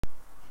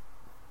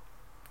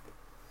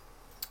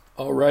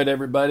All right,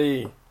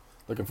 everybody.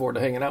 Looking forward to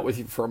hanging out with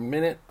you for a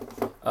minute.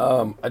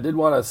 I did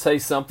want to say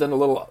something a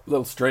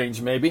little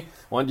strange, maybe.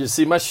 Wanted you to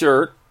see my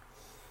shirt.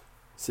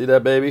 See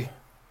that, baby?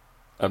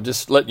 I'm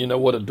just letting you know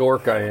what a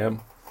dork I am.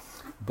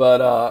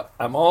 But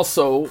I'm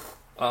also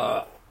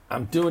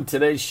I'm doing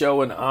today's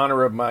show in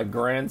honor of my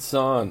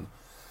grandson,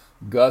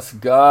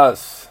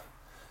 Gus,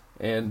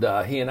 and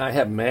he and I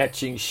have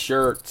matching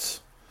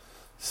shirts.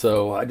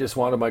 So I just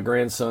wanted my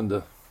grandson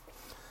to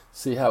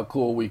see how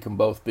cool we can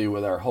both be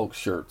with our Hulk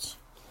shirts.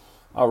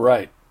 All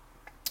right,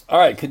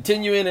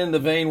 continuing in the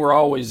vein we're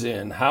always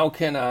in. How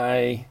can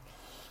I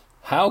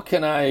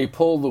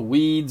pull the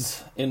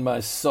weeds in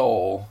my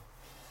soul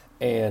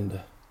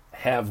and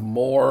have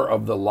more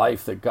of the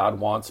life that God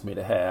wants me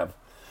to have?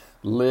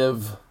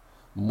 Live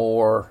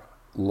more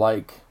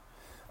like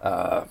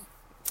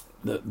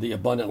the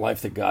abundant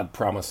life that God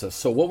promised us.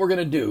 So what we're going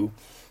to do,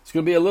 it's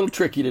going to be a little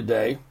tricky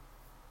today,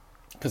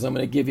 because I'm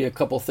going to give you a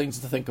couple things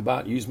to think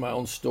about, use my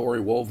own story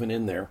woven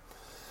in there.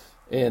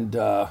 And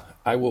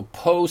I will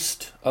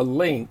post a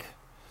link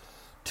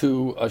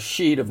to a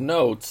sheet of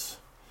notes.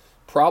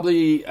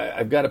 Probably,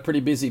 I've got a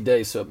pretty busy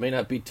day, so it may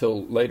not be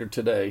till later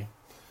today.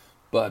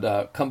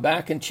 But come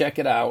back and check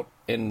it out.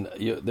 And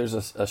there's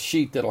a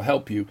sheet that'll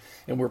help you.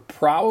 And we're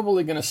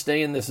probably going to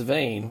stay in this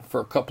vein for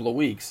a couple of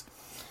weeks.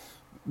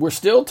 We're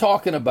still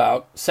talking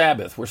about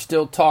Sabbath. We're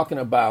still talking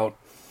about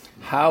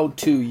how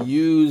to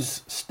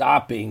use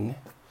stopping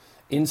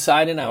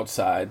inside and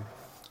outside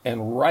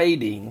and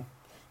writing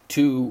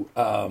to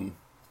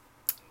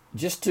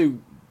just to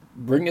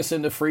bring us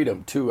into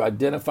freedom, to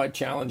identify,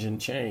 challenge,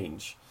 and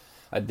change.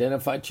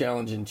 Identify,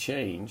 challenge, and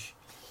change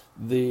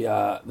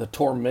the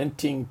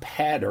tormenting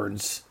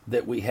patterns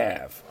that we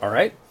have. All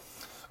right?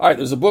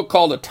 There's a book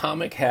called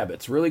Atomic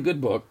Habits. Really good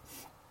book.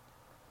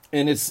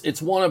 And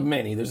it's one of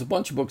many. There's a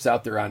bunch of books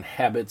out there on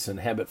habits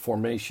and habit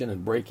formation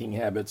and breaking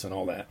habits and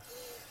all that.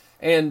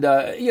 And,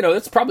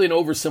 it's probably an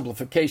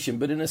oversimplification,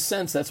 but in a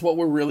sense, that's what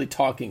we're really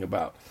talking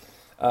about.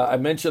 I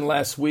mentioned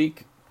last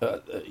week,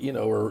 or in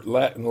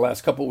the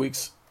last couple of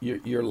weeks,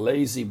 your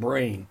lazy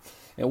brain.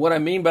 And what I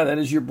mean by that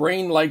is your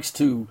brain likes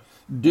to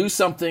do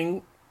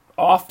something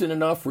often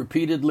enough,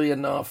 repeatedly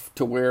enough,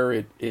 to where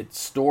it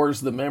stores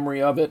the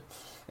memory of it,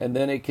 and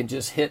then it can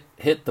just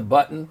hit the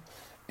button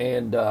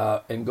and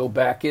go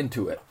back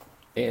into it,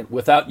 and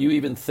without you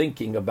even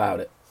thinking about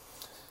it.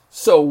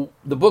 So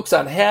the books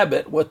on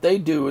habit, what they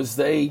do is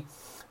they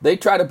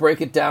try to break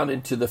it down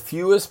into the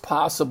fewest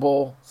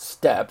possible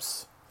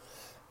steps.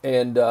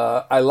 And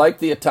I like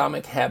the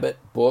Atomic Habit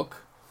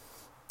book.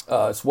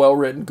 It's well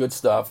written, good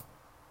stuff.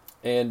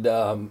 And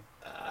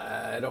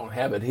I don't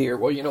have it here.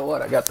 Well, you know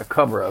what? I got the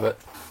cover of it.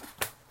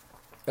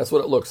 That's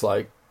what it looks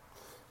like.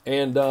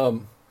 And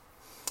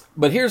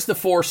but here's the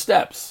 4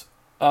 steps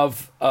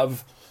of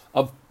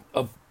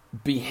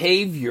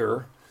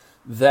behavior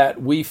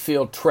that we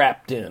feel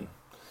trapped in.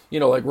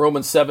 Like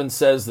Romans 7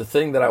 says, the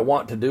thing that I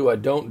want to do, I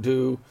don't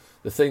do.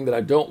 The thing that I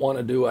don't want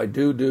to do, I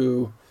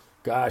do.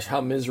 Gosh, how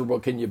miserable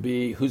can you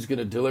be? Who's going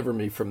to deliver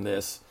me from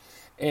this?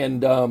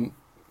 And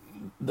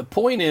the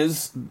point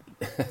is,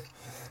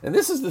 and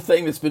this is the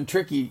thing that's been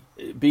tricky,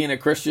 being a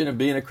Christian and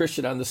being a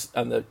Christian on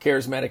the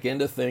charismatic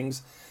end of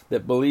things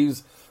that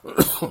believes,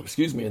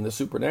 in the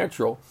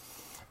supernatural.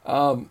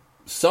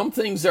 Some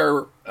things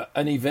are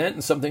an event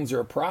and some things are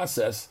a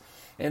process.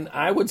 And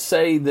I would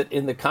say that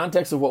in the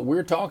context of what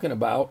we're talking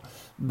about,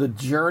 the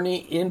journey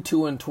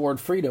into and toward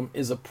freedom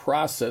is a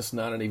process,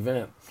 not an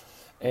event.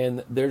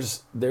 And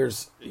there's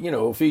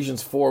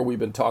Ephesians 4 we've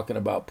been talking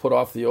about, put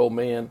off the old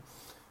man,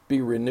 be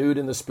renewed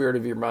in the spirit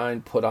of your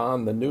mind, put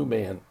on the new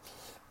man.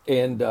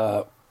 And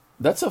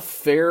that's a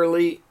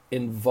fairly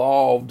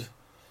involved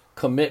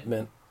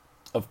commitment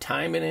of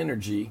time and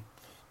energy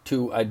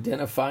to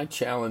identify,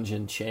 challenge,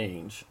 and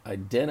change.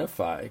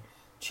 Identify,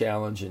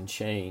 challenge, and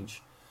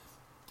change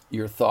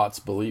your thoughts,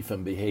 belief,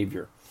 and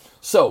behavior.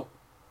 So,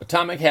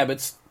 Atomic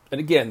Habits, and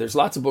again, there's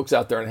lots of books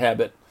out there on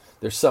habit.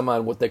 There's some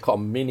on what they call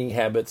mini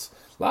habits.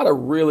 A lot of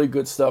really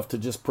good stuff to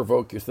just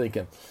provoke your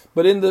thinking.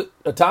 But in the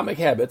Atomic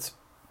Habits,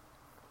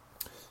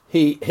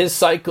 his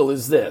cycle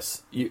is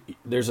this.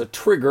 There's a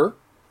trigger,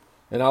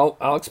 and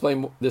I'll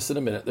explain this in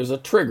a minute. There's a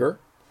trigger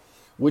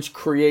which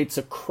creates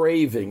a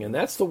craving, and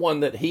that's the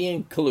one that he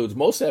includes.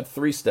 Most have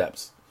 3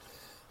 steps.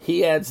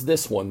 He adds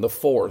this one, the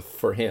 4th,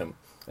 for him.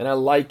 And I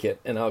like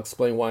it, and I'll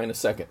explain why in a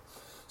second.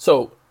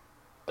 So,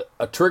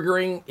 a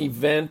triggering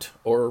event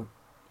or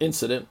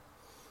incident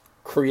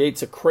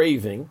creates a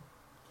craving,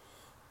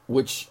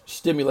 which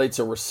stimulates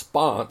a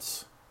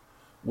response,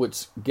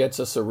 which gets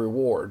us a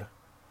reward.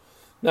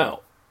 Now,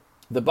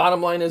 the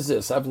bottom line is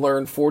this. I've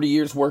learned 40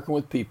 years working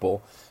with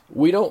people,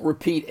 we don't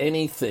repeat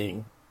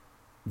anything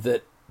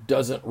that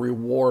doesn't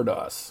reward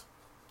us.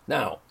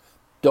 Now,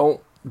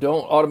 don't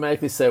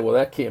automatically say, well,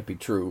 that can't be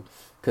true,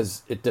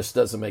 because it just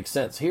doesn't make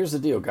sense. Here's the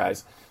deal,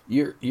 guys.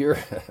 Your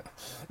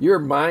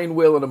mind,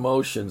 will, and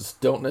emotions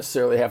don't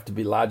necessarily have to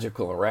be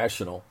logical or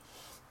rational.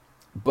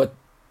 But,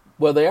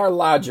 well, they are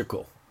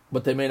logical,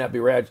 but they may not be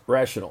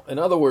rational. In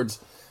other words,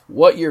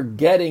 what you're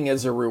getting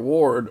as a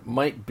reward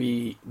might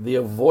be the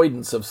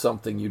avoidance of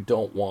something you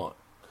don't want.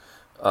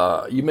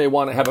 You may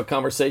want to have a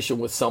conversation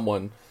with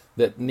someone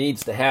that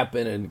needs to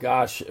happen, and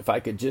gosh, if I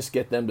could just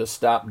get them to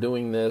stop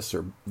doing this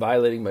or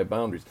violating my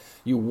boundaries.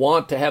 You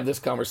want to have this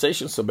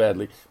conversation so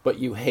badly, but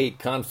you hate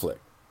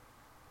conflict.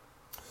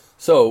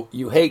 So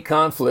you hate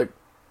conflict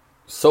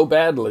so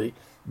badly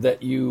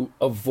that you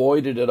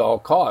avoid it at all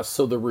costs.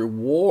 So the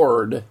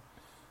reward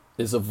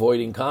is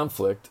avoiding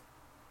conflict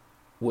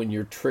when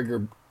you're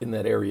triggered in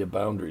that area of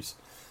boundaries.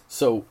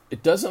 So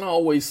it doesn't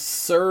always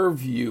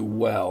serve you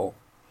well,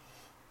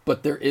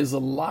 but there is a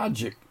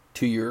logic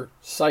to your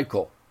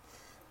cycle.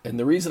 And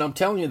the reason I'm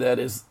telling you that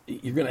is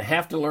you're going to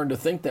have to learn to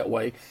think that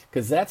way,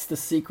 because that's the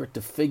secret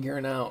to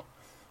figuring out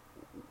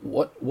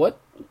what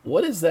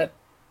is that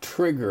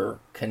trigger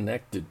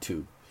connected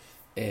to.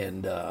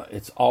 And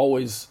it's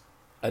always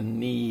a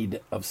need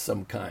of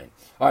some kind.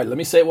 All right, let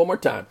me say it one more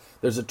time.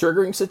 There's a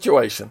triggering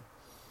situation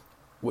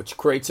which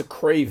creates a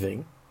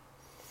craving,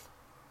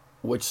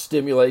 which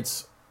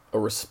stimulates a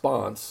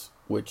response,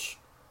 which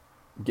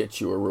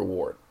gets you a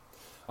reward.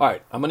 All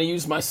right, I'm going to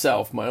use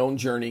myself, my own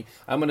journey.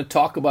 I'm going to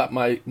talk about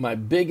my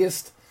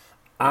biggest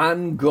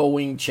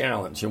ongoing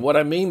challenge. And what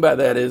I mean by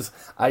that is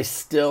I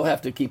still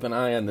have to keep an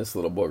eye on this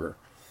little booger.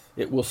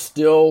 It will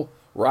still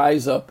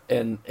rise up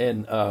and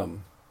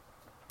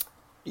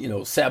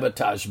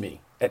sabotage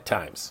me at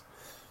times.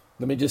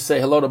 Let me just say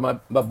hello to my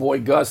boy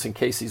Gus in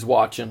case he's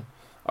watching.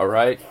 All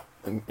right,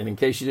 and in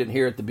case you didn't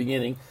hear at the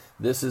beginning,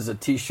 this is a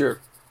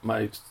T-shirt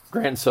my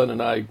grandson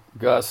and I,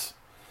 Gus,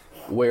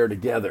 wear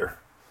together.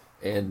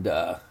 And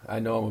I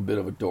know I'm a bit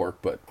of a dork,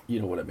 but you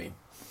know what I mean.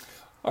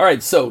 All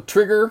right, so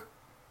trigger,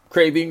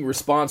 craving,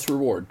 response,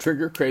 reward.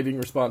 Trigger, craving,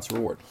 response,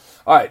 reward.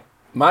 All right,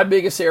 my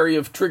biggest area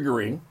of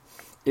triggering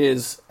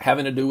is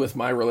having to do with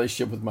my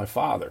relationship with my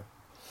father.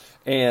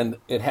 And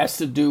it has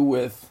to do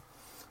with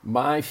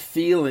my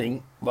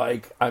feeling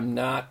like I'm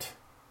not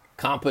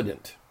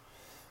competent.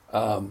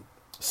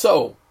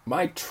 So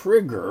my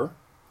trigger,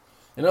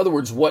 in other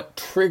words, what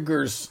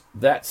triggers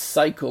that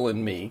cycle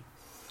in me,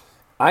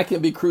 I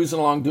can be cruising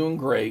along doing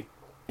great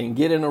and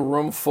get in a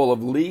room full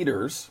of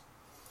leaders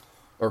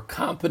or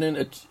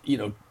competent,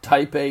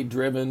 type A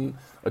driven,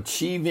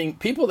 achieving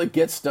people that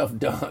get stuff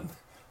done.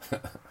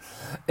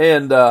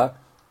 and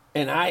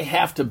I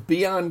have to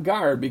be on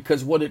guard,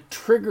 because what it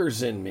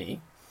triggers in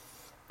me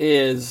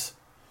is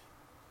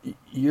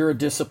you're a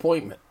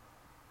disappointment.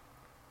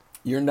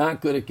 You're not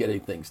good at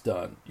getting things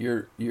done.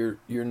 You're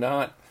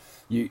not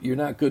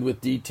good with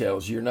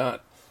details. You're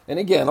not. And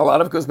again, a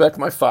lot of it goes back to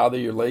my father.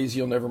 You're lazy,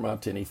 you'll never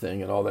amount to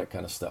anything, and all that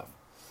kind of stuff.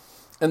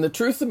 And the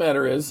truth of the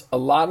matter is, a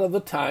lot of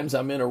the times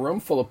I'm in a room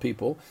full of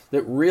people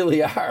that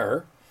really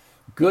are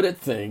good at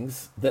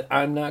things that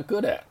I'm not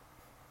good at.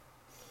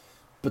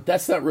 But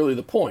that's not really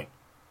the point.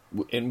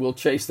 And we'll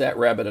chase that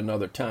rabbit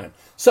another time.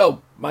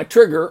 So my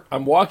trigger,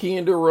 I'm walking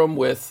into a room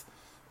with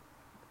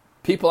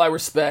people I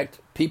respect,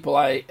 people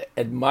I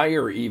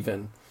admire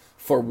even,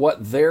 for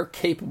what they're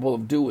capable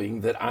of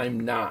doing that I'm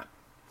not.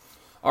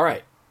 All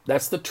right.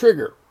 That's the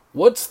trigger.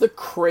 What's the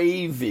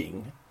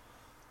craving?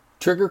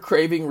 Trigger,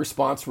 craving,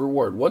 response,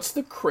 reward. What's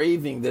the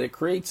craving that it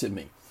creates in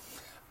me?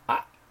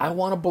 I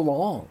want to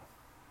belong.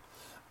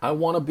 I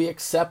want to be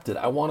accepted.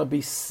 I want to be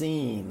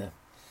seen.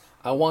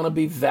 I want to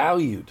be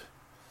valued.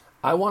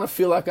 I want to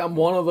feel like I'm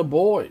one of the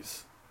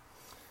boys.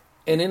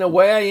 And in a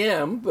way I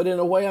am, but in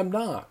a way I'm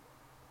not.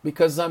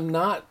 Because I'm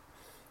not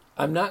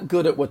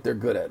good at what they're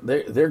good at.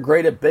 They're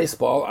great at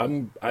baseball.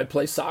 I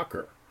play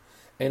soccer.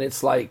 And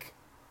it's like,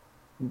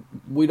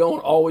 we don't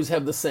always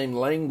have the same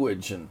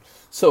language. And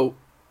so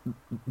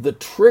the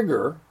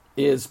trigger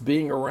is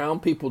being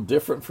around people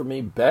different from me,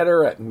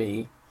 better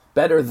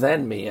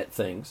than me at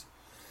things.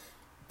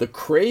 The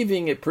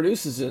craving it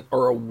produces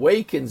or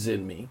awakens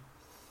in me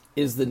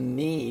is the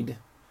need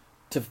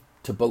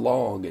to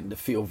belong and to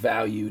feel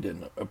valued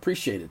and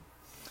appreciated.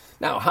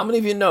 Now, how many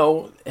of you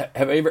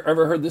have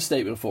ever heard this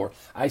statement before?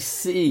 I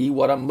see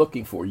what I'm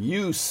looking for.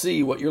 You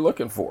see what you're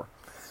looking for.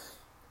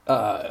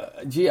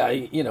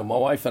 My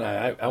wife and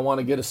I want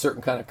to get a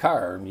certain kind of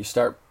car, and you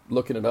start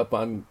looking it up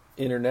on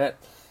internet.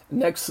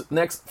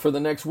 For the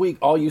next week,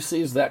 all you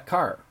see is that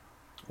car.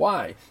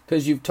 Why?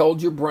 Because you've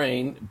told your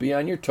brain, be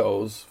on your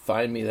toes,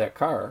 find me that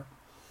car,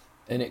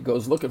 and it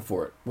goes looking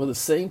for it. Well, the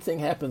same thing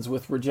happens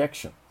with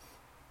rejection.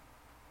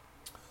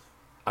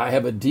 I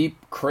have a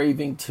deep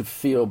craving to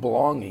feel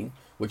belonging,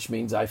 which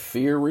means I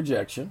fear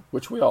rejection,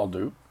 which we all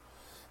do.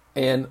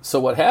 And so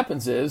what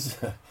happens is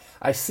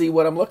I see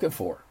what I'm looking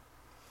for.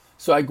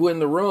 So I go in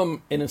the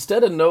room, and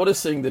instead of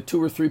noticing the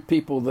 2 or 3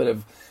 people that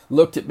have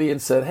looked at me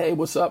and said, hey,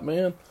 what's up,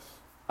 man?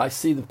 I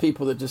see the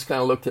people that just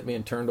kind of looked at me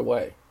and turned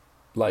away.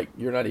 Like,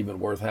 you're not even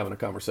worth having a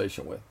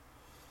conversation with.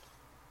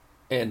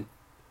 And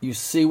you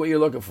see what you're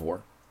looking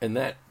for, and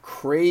that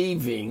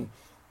craving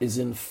is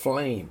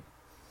inflamed.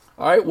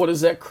 All right, what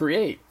does that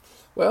create?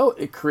 Well,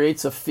 it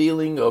creates a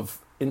feeling of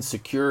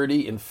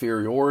insecurity,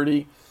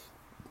 inferiority.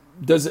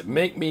 Does it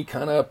make me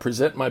kind of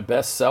present my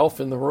best self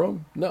in the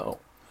room? No.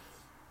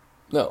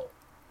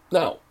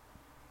 Now,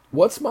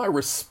 What's my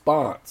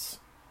response?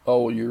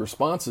 Oh, your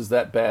response is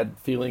that bad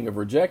feeling of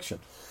rejection.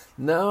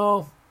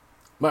 No,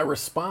 my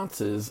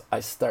response is I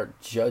start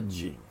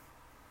judging.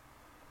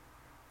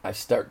 I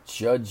start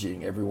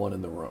judging everyone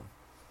in the room.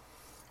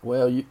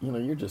 Well,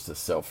 you're just a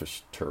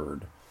selfish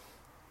turd.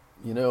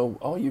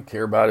 All you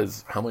care about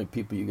is how many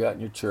people you got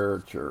in your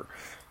church or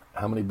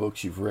how many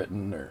books you've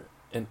written.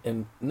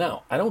 And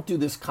now, I don't do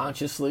this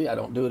consciously. I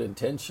don't do it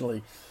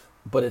intentionally.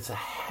 But it's a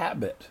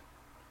habit.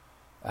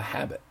 A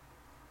habit.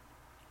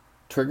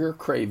 Trigger,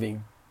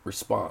 craving,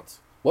 response.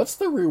 What's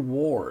the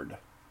reward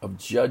of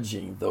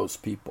judging those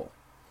people?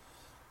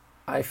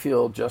 I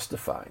feel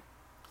justified.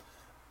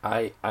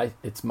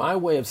 It's my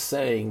way of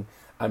saying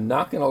I'm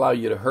not going to allow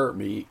you to hurt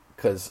me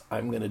because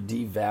I'm going to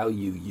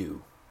devalue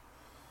you.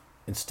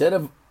 Instead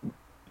of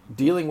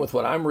dealing with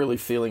what I'm really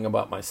feeling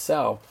about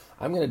myself,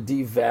 I'm going to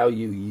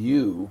devalue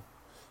you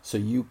so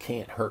you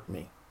can't hurt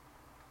me.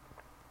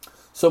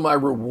 So my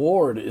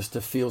reward is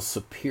to feel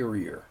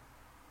superior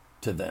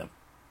to them.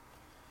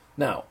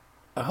 Now,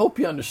 I hope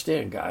you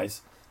understand,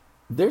 guys,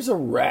 there's a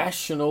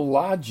rational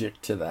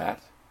logic to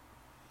that,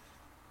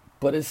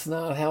 but it's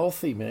not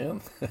healthy,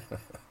 man.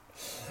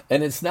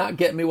 And it's not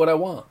getting me what I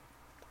want.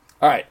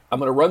 All right, I'm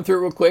going to run through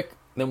it real quick,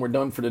 and then we're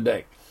done for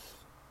today.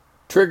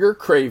 Trigger,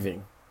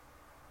 craving,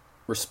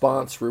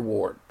 response,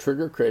 reward.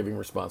 Trigger, craving,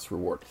 response,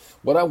 reward.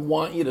 What I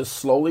want you to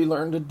slowly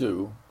learn to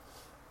do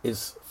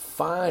is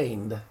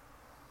find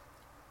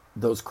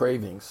those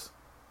cravings,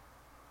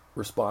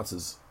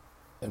 responses,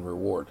 and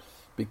reward.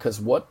 Because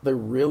what they're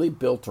really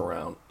built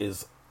around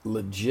is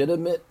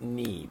legitimate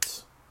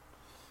needs.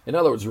 In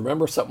other words,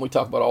 remember something we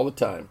talk about all the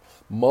time.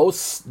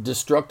 Most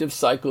destructive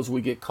cycles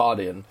we get caught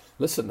in,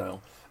 listen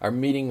now, are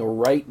meeting a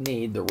right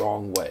need the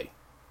wrong way.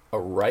 A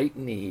right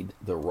need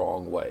the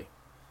wrong way.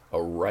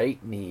 A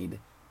right need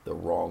the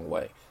wrong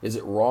way. Is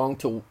it wrong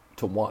to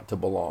want to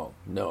belong?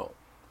 No.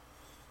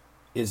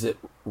 Is it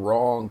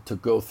wrong to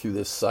go through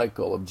this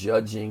cycle of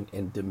judging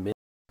and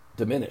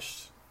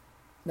diminished?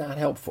 Not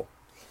helpful.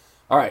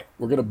 All right,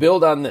 we're going to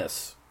build on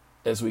this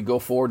as we go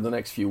forward in the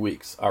next few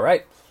weeks. All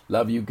right,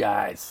 love you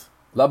guys.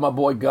 Love my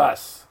boy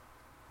Gus.